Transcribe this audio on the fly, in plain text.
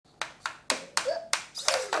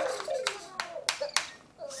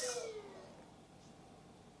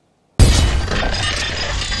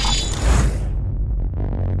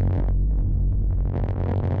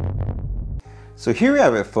So here we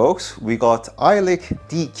have it, folks. We got Eilik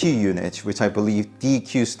DQ unit, which I believe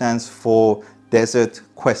DQ stands for Desert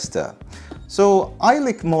Quester. So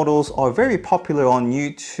Eilik models are very popular on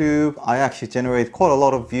YouTube. I actually generate quite a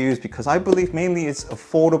lot of views because I believe mainly it's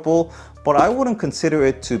affordable, but I wouldn't consider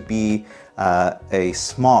it to be a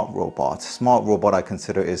smart robot. Smart robot I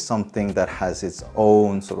consider is something that has its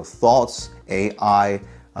own sort of thoughts, AI,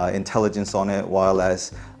 intelligence on it, while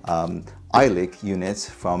as Eilik units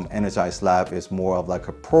from Energize Lab is more of like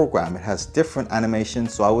a program. It has different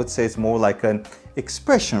animations, so I would say it's more like an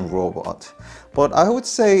expression robot. But I would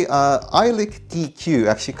say Eilik DQ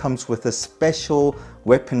actually comes with a special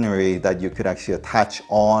weaponry that you could actually attach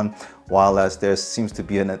on, while as there seems to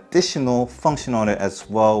be an additional function on it as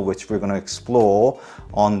well, which we're going to explore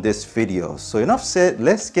on this video. So enough said,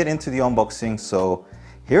 let's get into the unboxing. So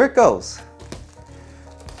here it goes.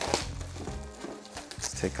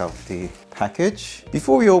 Take out the package.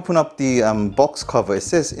 Before we open up the box cover, it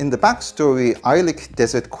says in the backstory, Eilik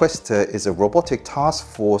Desert Quester is a robotic task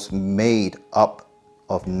force made up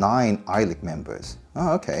of 9 Eilik members.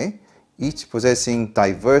 Oh, okay. Each possessing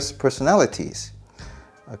diverse personalities.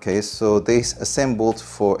 Okay, so they assembled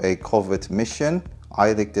for a covert mission.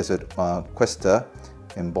 Eilik Desert Quester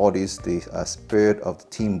embodies the spirit of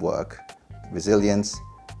teamwork, resilience,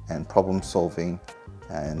 and problem solving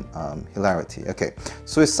and hilarity. Okay,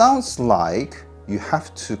 so it sounds like you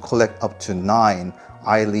have to collect up to 9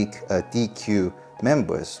 Eilik DQ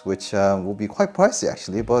members, which will be quite pricey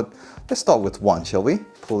actually, but let's start with 1, shall we?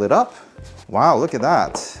 Pull it up. Wow, look at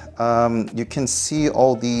that. You can see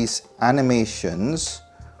all these animations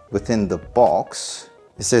within the box.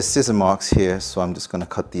 It says scissor marks here, so I'm just going to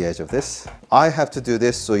cut the edge of this. I have to do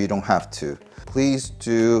this so you don't have to. Please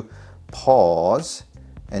do pause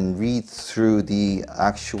and read through the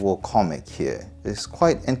actual comic here. It's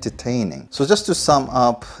quite entertaining. So just to sum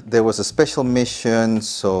up, there was a special mission.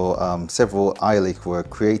 So several Eilik were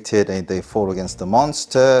created and they fought against the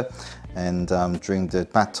monster. And during the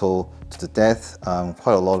battle to the death,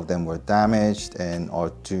 quite a lot of them were damaged and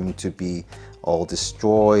are doomed to be all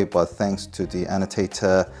destroyed. But thanks to the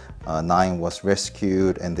annotator, 9 was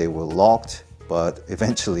rescued and they were locked. But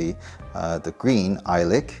eventually the green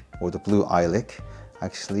Eilik or the blue Eilik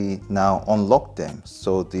actually now unlock them,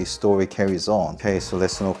 so the story carries on. Okay, so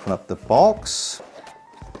let's open up the box.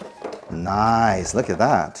 Nice, look at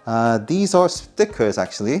that. These are stickers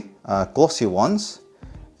actually, glossy ones,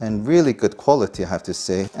 and really good quality I have to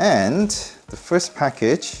say. And the first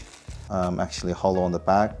package, actually hollow on the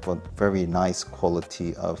back, but very nice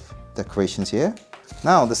quality of decorations here.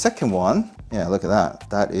 Now the second one, yeah, look at that.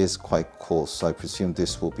 That is quite cool, so I presume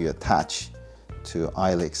this will be attached to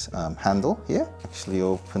Eilik's handle here. Actually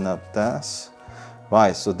open up this.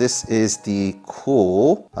 Right, so this is the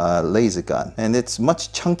cool laser gun, and it's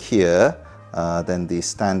much chunkier than the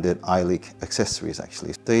standard Eilik accessories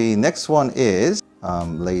actually. The next one is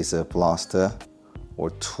laser blaster or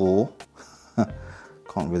tool.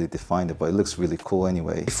 Can't really define it, but it looks really cool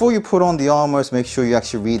anyway. Before you put on the armors, make sure you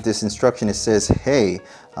actually read this instruction. It says, hey,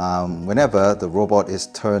 whenever the robot is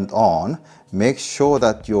turned on, make sure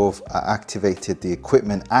that you've activated the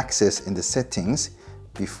equipment access in the settings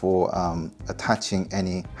before attaching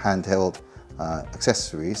any handheld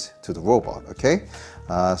accessories to the robot, okay?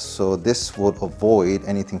 So this would avoid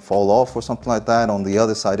anything fall off or something like that. On the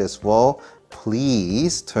other side as well,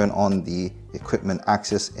 please turn on the equipment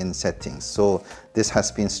access in settings. So this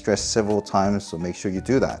has been stressed several times, so make sure you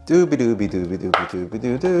do that.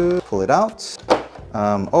 Doobie-doobie-doobie-doobie-doobie-doo. Pull it out.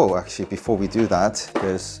 Oh, actually, before we do that,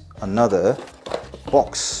 there's another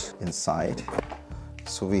box inside.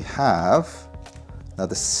 So we have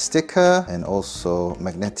another sticker and also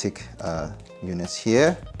magnetic units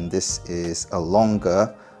here. And this is a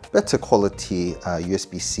longer, better quality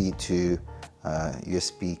USB-C to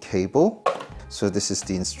USB cable. So this is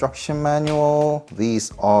the instruction manual.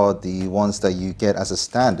 These are the ones that you get as a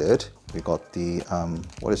standard. We got the,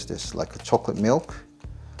 what is this? Like a chocolate milk,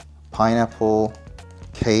 pineapple,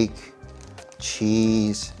 cake,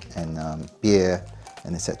 cheese, and beer,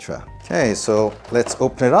 and etc. Okay, so let's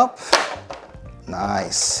open it up.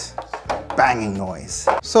 Nice. Banging noise.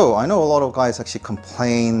 So I know a lot of guys actually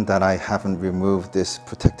complain that I haven't removed this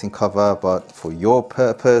protecting cover, but for your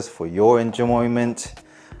purpose, for your enjoyment,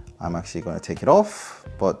 I'm actually going to take it off.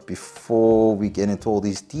 But before we get into all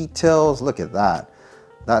these details, look at that.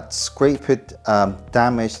 That scraped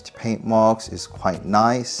damaged paint marks is quite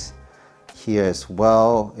nice. Here as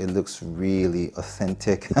well, it looks really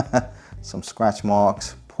authentic. Some scratch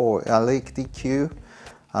marks. Poor Eilik DQ.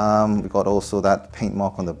 We got also that paint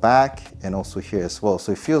mark on the back and also here as well.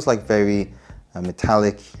 So it feels like very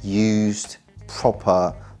metallic, used,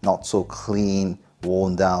 proper not so clean,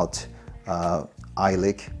 worn out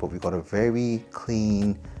Eilik, but we've got a very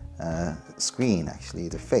clean screen, actually,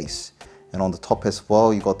 the face. And on the top as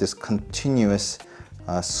well, you got this continuous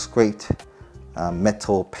scraped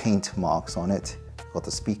metal paint marks on it. Got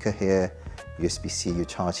the speaker here, USB-C, you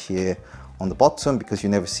charge here. On the bottom, because you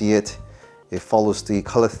never see it, it follows the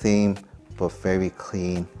color theme, but very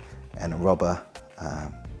clean, and rubber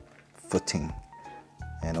footing,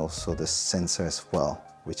 and also the sensor as well,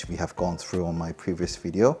 which we have gone through on my previous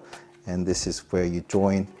video. And this is where you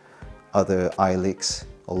join other Eiliks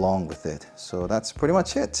along with it. So that's pretty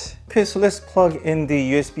much it. Okay, so let's plug in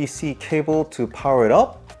the USB-C cable to power it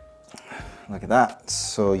up. Look at that.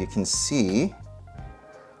 So you can see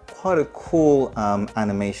quite a cool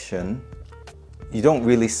animation. You don't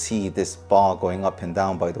really see this bar going up and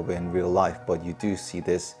down, by the way, in real life, but you do see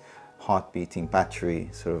this heart beating battery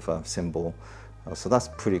sort of symbol. So that's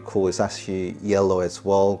pretty cool. It's actually yellow as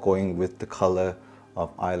well, going with the color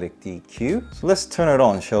of Eilik DQ. So let's turn it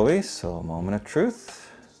on, shall we? So moment of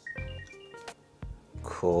truth.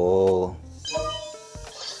 Cool.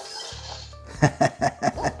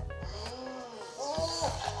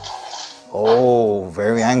 Oh,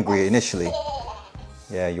 very angry initially.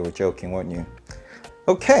 Yeah, you were joking, weren't you?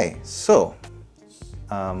 Okay, so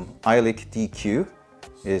Eilik DQ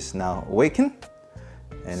is now awakened,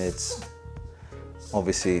 and it's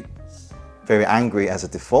obviously very angry as a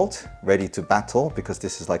default, ready to battle, because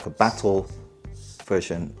this is like a battle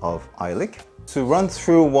version of Eilik. To run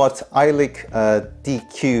through what Eilik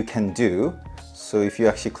DQ can do, so if you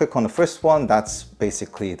actually click on the first one, that's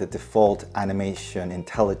basically the default animation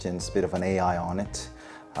intelligence, bit of an AI on it.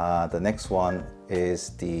 The next one is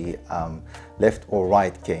the left or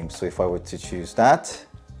right game. So if I were to choose that,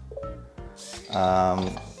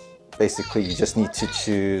 basically you just need to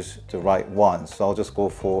choose the right one. So I'll just go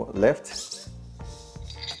for left.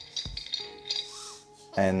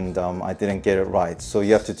 And I didn't get it right. So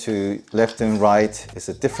you have to do left and right. It's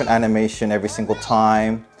a different animation every single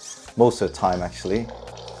time. Most of the time, actually.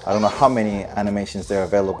 I don't know how many animations there are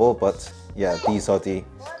available, but yeah, these are the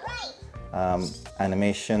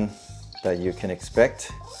animation that you can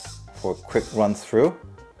expect for a quick run through.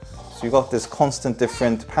 So you got this constant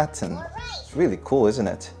different pattern. It's really cool, isn't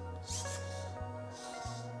it?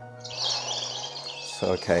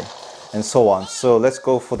 So, okay, and so on. So let's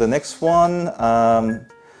go for the next one.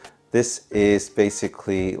 This is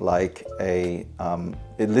basically like a,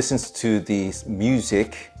 it listens to the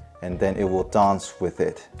music and then it will dance with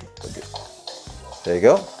it. There you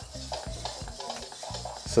go.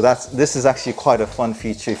 So this is actually quite a fun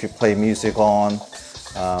feature if you play music on.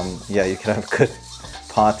 Yeah, you can have a good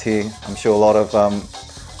party. I'm sure a lot of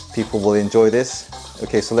people will enjoy this.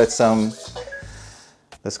 Okay, so let's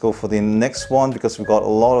go for the next one, because we've got a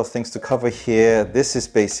lot of things to cover here. This is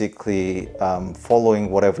basically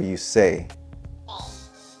following whatever you say.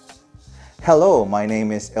 Hello, my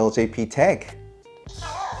name is LJP Tag.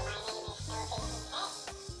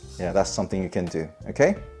 Yeah, that's something you can do,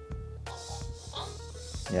 okay?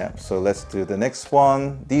 Yeah, so let's do the next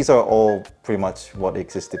one. These are all pretty much what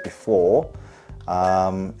existed before.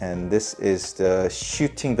 And this is the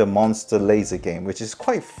shooting the monster laser game, which is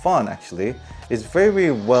quite fun actually. It's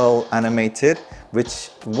very well animated,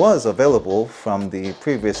 which was available from the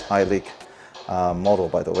previous Eilik model,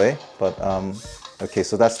 by the way. But okay,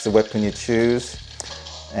 so that's the weapon you choose.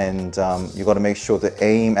 And you got to make sure the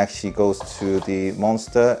aim actually goes to the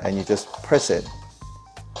monster, and you just press it.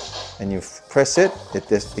 And you press it, it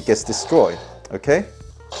gets destroyed, okay?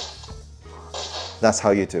 That's how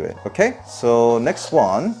you do it, okay? So next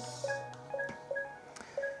one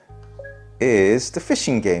is the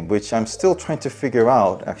fishing game, which I'm still trying to figure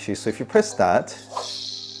out actually. So if you press that,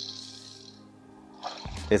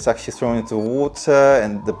 it's actually thrown into water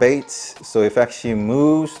and the bait. So if it actually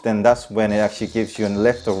moves, then that's when it actually gives you a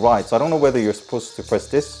left or right. So I don't know whether you're supposed to press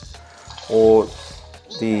this or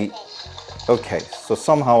the... Okay, so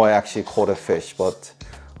somehow I actually caught a fish, but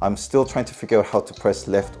I'm still trying to figure out how to press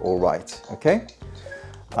left or right, okay?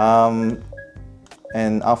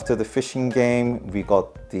 And after the fishing game, we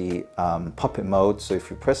got the puppet mode. So if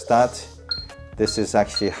you press that, this is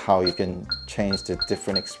actually how you can change the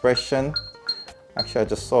different expression. Actually, I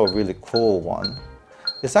just saw a really cool one.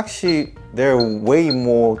 It's actually, there are way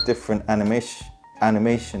more different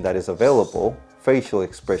animation that is available, facial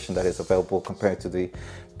expression that is available compared to the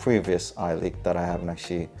previous Eilik that I haven't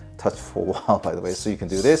actually touched for a while, by the way. So you can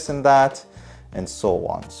do this and that and so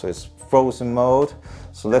on. So it's frozen mode.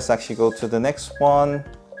 So let's actually go to the next one.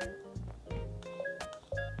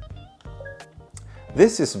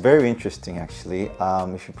 This is very interesting actually.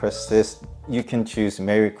 If you press this, you can choose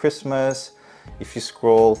Merry Christmas, if you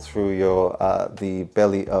scroll through your the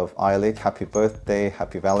belly of Eilik, happy birthday,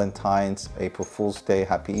 happy Valentine's, April Fool's Day,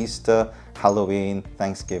 happy Easter, Halloween,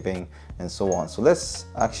 Thanksgiving, and so on. So let's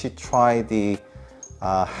actually try the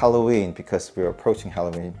Halloween, because we're approaching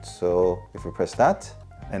Halloween. So if we press that,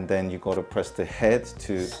 and then you got to press the head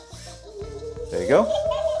to, there you go.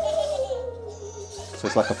 So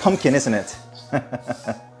it's like a pumpkin, isn't it?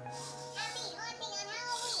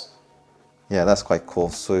 Yeah, that's quite cool.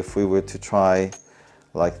 So if we were to try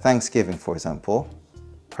like Thanksgiving, for example,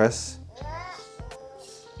 press.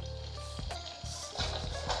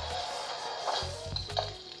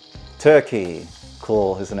 Turkey.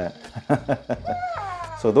 Cool, isn't it?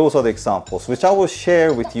 So those are the examples, which I will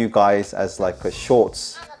share with you guys as like a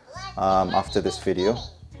shorts after this video.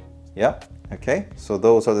 Yeah, okay. So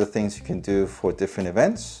those are the things you can do for different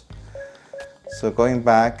events. So going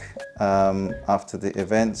back after the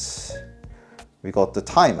events, we got the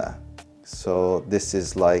timer. So this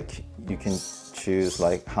is like, you can choose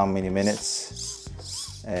like how many minutes.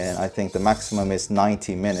 And I think the maximum is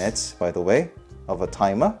 90 minutes, by the way, of a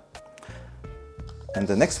timer. And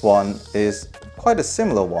the next one is quite a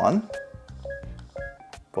similar one,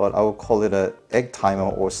 but I will call it an egg timer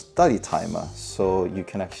or study timer. So you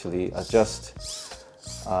can actually adjust.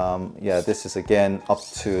 Yeah, this is again up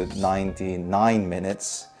to 99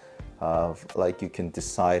 minutes. Like you can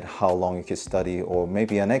decide how long you can study, or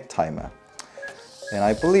maybe an egg timer. And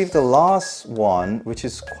I believe the last one, which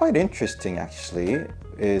is quite interesting actually,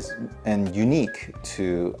 is and unique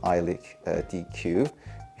to Eilik DQ.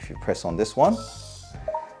 If you press on this one,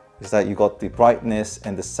 is that you got the brightness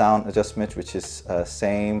and the sound adjustment, which is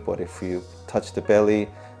same, but if you touch the belly,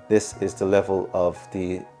 this is the level of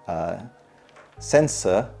the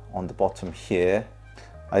sensor on the bottom here.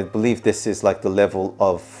 I believe this is like the level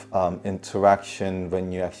of interaction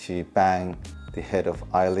when you actually bang the head of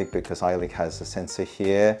Eilik, because Eilik has a sensor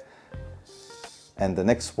here. And the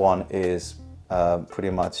next one is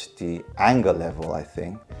pretty much the anger level, I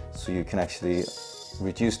think. So you can actually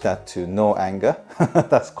reduce that to no anger.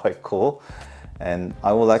 That's quite cool. And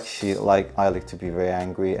I will actually like Eilik to be very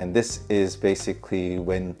angry. And this is basically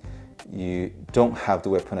when you don't have the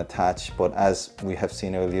weapon attached, but as we have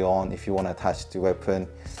seen earlier on, if you want to attach the weapon,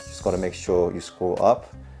 you just got to make sure you scroll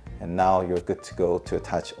up, and now you're good to go to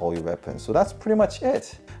attach all your weapons. So that's pretty much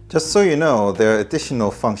it. Just so you know, there are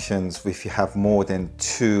additional functions if you have more than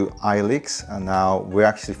 2 Eiliks, and now we're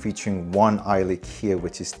actually featuring one Eilik here,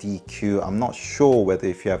 which is DQ. I'm not sure whether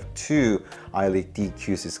if you have 2 Eilik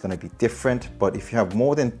DQs it's going to be different, but if you have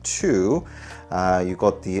more than 2, you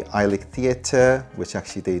got the Eilik Theater, which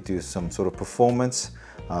actually they do some sort of performance,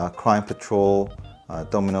 Crime Patrol,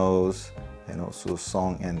 Dominoes, and also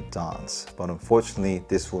song and dance. But unfortunately,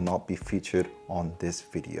 this will not be featured on this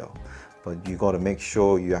video. But you got to make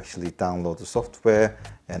sure you actually download the software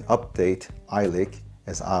and update Eilik,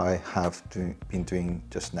 as I have been doing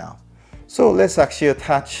just now. So let's actually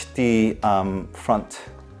attach the front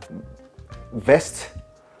vest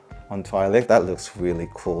onto Eilik. That looks really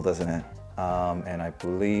cool, doesn't it? And I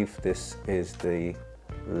believe this is the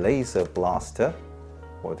laser blaster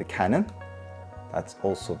or the cannon. That's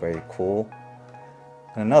also very cool.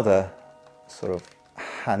 Another sort of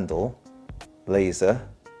handle laser.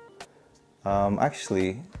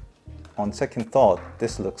 Actually, on second thought,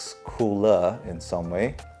 this looks cooler in some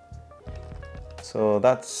way. So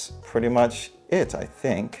that's pretty much it, I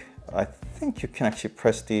think. I think you can actually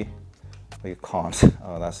press the, well, you can't.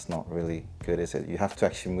 Oh, that's not really good, is it? You have to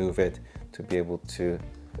actually move it to be able to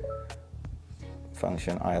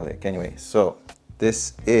function Eilik. Anyway, so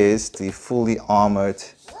this is the fully armored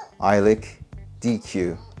Eilik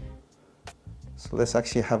DQ. So let's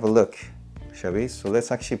actually have a look, shall we? So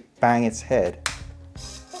let's actually bang its head.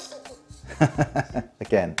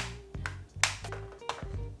 Again.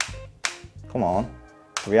 Come on.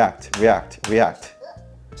 React, react, react.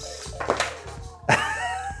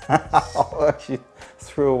 I actually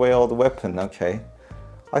threw away all the weapon, okay.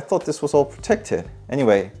 I thought this was all protected.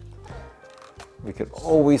 Anyway, we could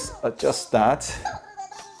always adjust that.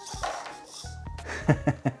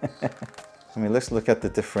 I mean, let's look at the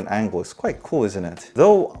different angles. It's quite cool, isn't it?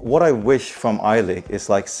 Though what I wish from Eilik is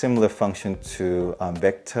like similar function to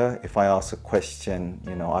Vector. If I ask a question,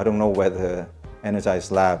 you know, I don't know whether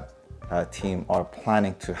Energize Lab team are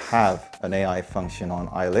planning to have an AI function on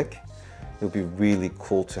Eilik. It would be really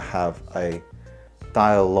cool to have a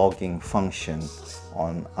dialoguing function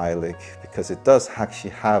on Eilik, because it does actually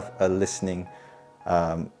have a listening,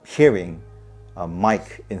 hearing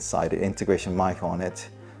mic inside it, integration mic on it,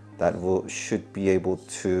 that should be able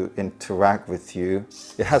to interact with you.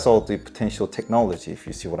 It has all the potential technology, if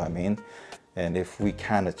you see what I mean. And if we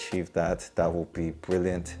can achieve that, that will be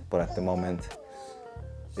brilliant. But at the moment,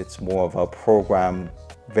 it's more of a program,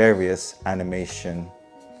 various animation.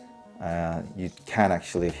 You can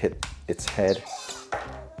actually hit its head.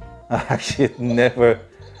 Actually, it never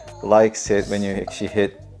likes it when you actually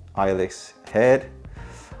hit Eilik's head.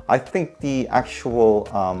 I think the actual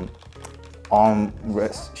arm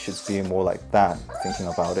rest should be more like that, thinking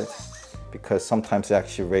about it, because sometimes it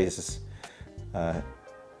actually raises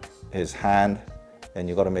his hand, and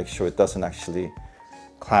you got to make sure it doesn't actually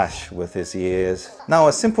clash with his ears. Now,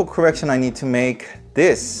 a simple correction I need to make.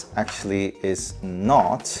 This actually is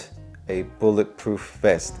not a bulletproof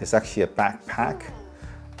vest. It's actually a backpack.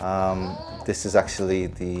 This is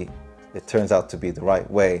actually it turns out to be the right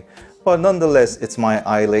way. But nonetheless, it's my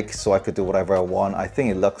Eilik, so I could do whatever I want. I think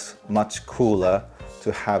it looks much cooler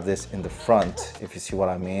to have this in the front, if you see what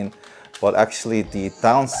I mean. But actually, the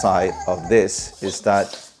downside of this is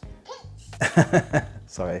that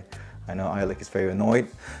sorry, I know Eilik is very annoyed,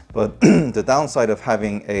 but the downside of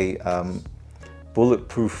having a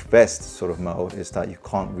bulletproof vest sort of mode is that you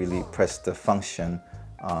can't really press the function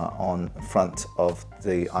on front of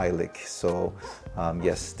the Eilik. So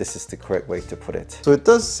yes, this is the correct way to put it. So it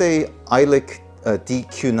does say Eilik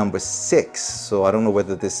DQ number 6. So I don't know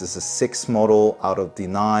whether this is a 6 model out of the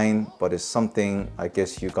 9, but it's something I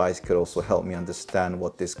guess you guys could also help me understand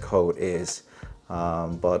what this code is.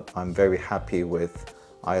 But I'm very happy with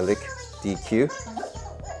Eilik DQ.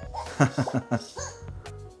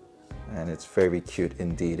 And it's very cute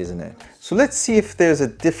indeed, isn't it? So let's see if there's a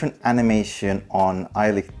different animation on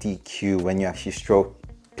Eilik DQ when you actually stroke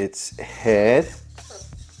its head.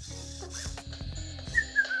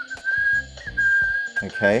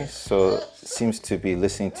 Okay, so it seems to be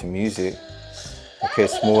listening to music. Okay,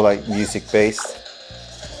 it's more like music based.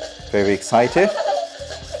 Very excited.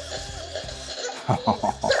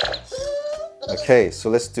 Okay, so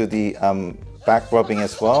let's do the back rubbing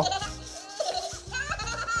as well.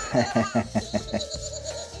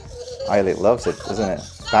 Eilik loves it, doesn't it?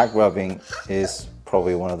 Back rubbing is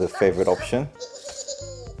probably one of the favorite options.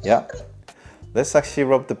 Yeah. Let's actually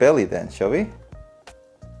rub the belly then, shall we?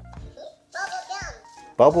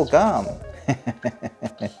 Bubble gum.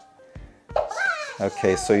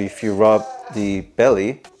 Okay, so if you rub the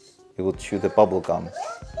belly, it will chew the bubble gum.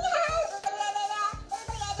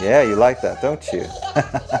 Yeah, you like that, don't you?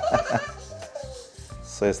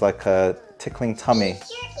 So it's like a tickling tummy.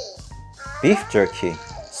 Beef jerky.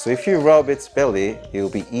 So if you rub its belly, it will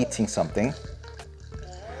be eating something.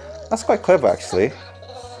 That's quite clever, actually.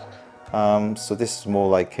 So this is more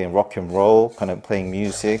like a rock and roll, kind of playing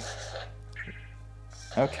music.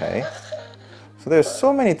 Okay. So there's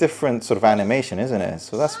so many different sort of animation, isn't it?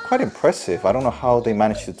 So that's quite impressive. I don't know how they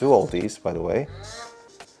managed to do all these, by the way.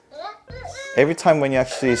 Every time when you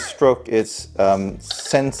actually stroke its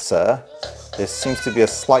sensor, there seems to be a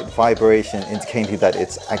slight vibration indicating that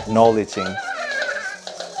it's acknowledging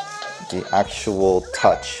the actual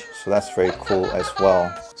touch. So that's very cool as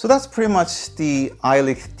well. So that's pretty much the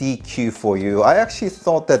Eilik DQ for you. I actually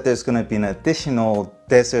thought that there's going to be an additional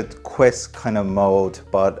desert quest kind of mode,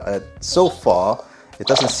 but so far it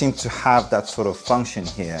doesn't seem to have that sort of function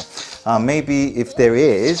here. Maybe if there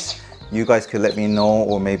is, you guys could let me know,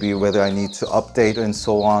 or maybe whether I need to update and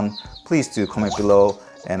so on. Please do comment below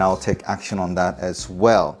and I'll take action on that as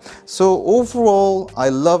well. So overall, I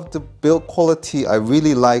love the build quality. I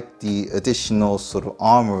really like the additional sort of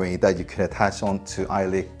armory that you can attach onto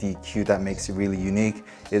Eilik DQ. That makes it really unique.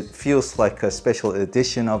 It feels like a special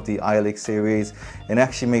edition of the Eilik series, and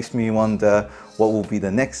actually makes me wonder what will be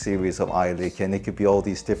the next series of Eilik, and it could be all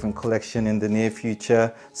these different collections in the near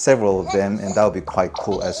future, several of them, and that would be quite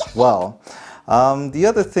cool as well. The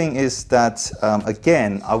other thing is that,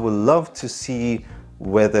 again, I would love to see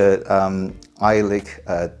whether Eilik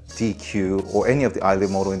DQ or any of the Eilik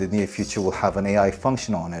model in the near future will have an AI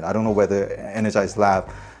function on it. I don't know whether Energize Lab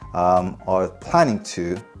are planning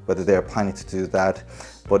to, whether they're planning to do that,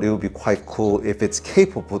 but it would be quite cool if it's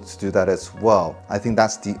capable to do that as well. I think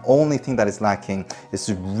that's the only thing that is lacking. It's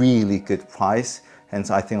a really good price, and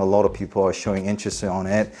so I think a lot of people are showing interest on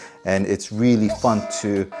it, and it's really fun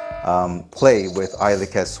to play with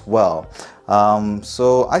Eilik as well.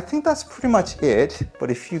 So I think that's pretty much it,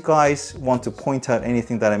 but if you guys want to point out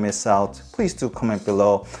anything that I miss out, please do comment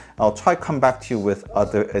below. I'll try to come back to you with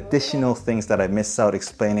other additional things that I missed out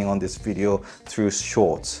explaining on this video through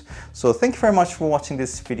shorts. So thank you very much for watching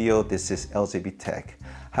this video. This is LJB Tech.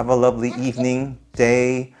 Have a lovely evening,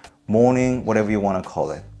 day, morning, whatever you want to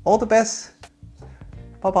call it. All the best.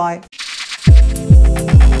 Bye-bye.